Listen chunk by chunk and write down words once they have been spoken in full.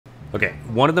Okay,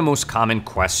 one of the most common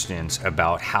questions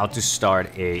about how to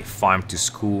start a farm to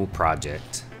school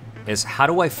project is how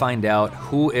do I find out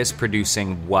who is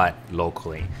producing what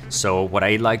locally? So what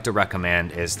I like to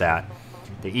recommend is that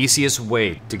the easiest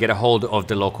way to get a hold of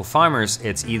the local farmers,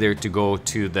 it's either to go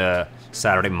to the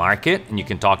Saturday market and you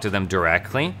can talk to them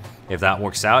directly. If that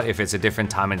works out, if it's a different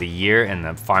time of the year and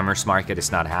the farmers market is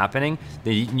not happening,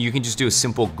 then you can just do a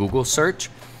simple Google search,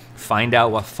 find out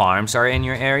what farms are in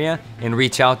your area and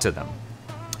reach out to them.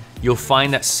 You'll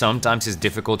find that sometimes it's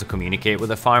difficult to communicate with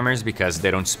the farmers because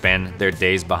they don't spend their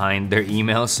days behind their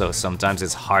emails, so sometimes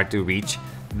it's hard to reach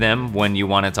them when you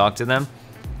want to talk to them.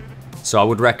 So I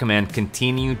would recommend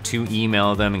continue to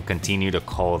email them and continue to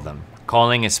call them.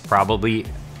 Calling is probably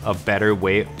a better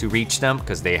way to reach them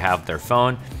because they have their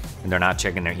phone and they're not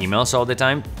checking their emails all the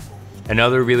time.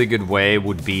 Another really good way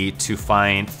would be to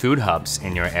find food hubs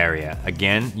in your area.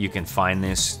 Again, you can find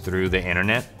this through the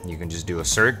internet. You can just do a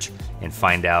search and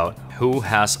find out who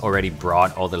has already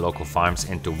brought all the local farms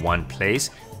into one place.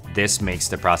 This makes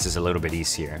the process a little bit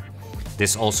easier.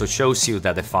 This also shows you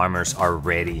that the farmers are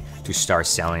ready to start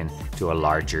selling to a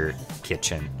larger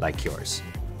kitchen like yours.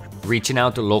 Reaching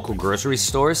out to local grocery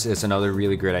stores is another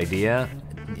really great idea.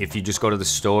 If you just go to the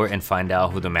store and find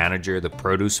out who the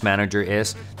produce manager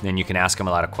is, then you can ask them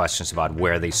a lot of questions about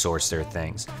where they source their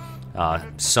things.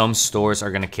 Some stores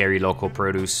are gonna carry local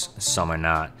produce, some are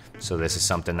not. So this is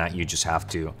something that you just have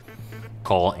to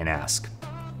call and ask.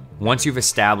 Once you've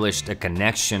established a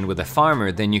connection with a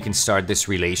farmer, then you can start this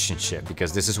relationship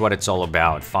because this is what it's all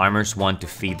about. Farmers want to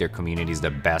feed their communities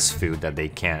the best food that they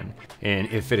can. And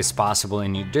if it is possible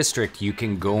in your district, you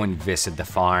can go and visit the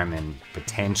farm and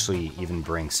potentially even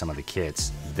bring some of the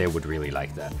kids. They would really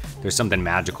like that. There's something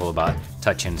magical about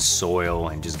touching soil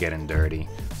and just getting dirty.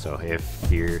 So if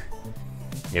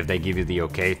they give you the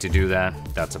okay to do that,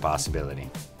 that's a possibility.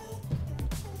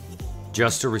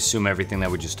 Just to resume everything that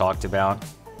we just talked about,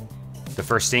 the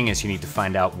first thing is you need to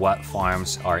find out what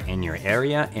farms are in your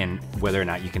area and whether or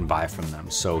not you can buy from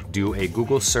them. So do a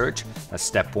Google search. That's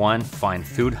step one. Find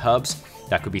food hubs.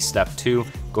 That could be step two.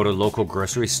 Go to local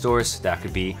grocery stores. That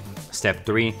could be step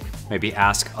three. Maybe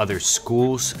ask other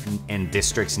schools and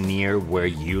districts near where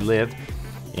you live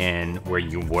and where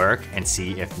you work and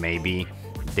see if maybe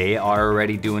they are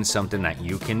already doing something that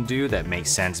you can do that makes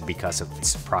sense because of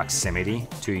its proximity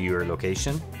to your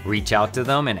location. Reach out to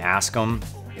them and ask them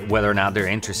whether or not they're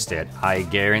interested. I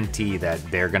guarantee that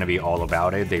they're gonna be all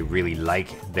about it. They really like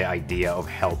the idea of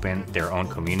helping their own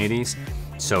communities.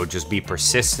 So just be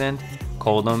persistent,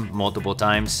 call them multiple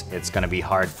times. It's gonna be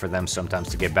hard for them sometimes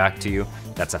to get back to you.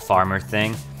 That's a farmer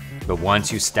thing. But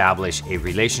once you establish a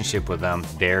relationship with them,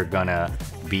 they're gonna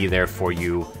be there for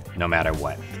you no matter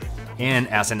what. And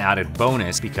as an added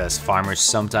bonus, because farmers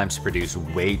sometimes produce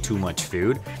way too much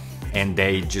food and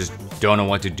they just don't know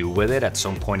what to do with it. At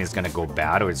some point it's gonna go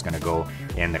bad or it's gonna go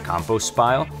in the compost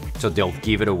pile. So they'll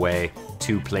give it away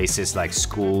to places like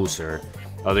schools or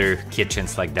other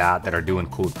kitchens like that are doing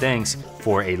cool things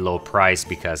for a low price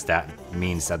because that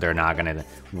means that they're not gonna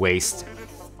waste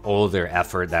all their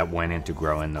effort that went into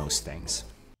growing those things.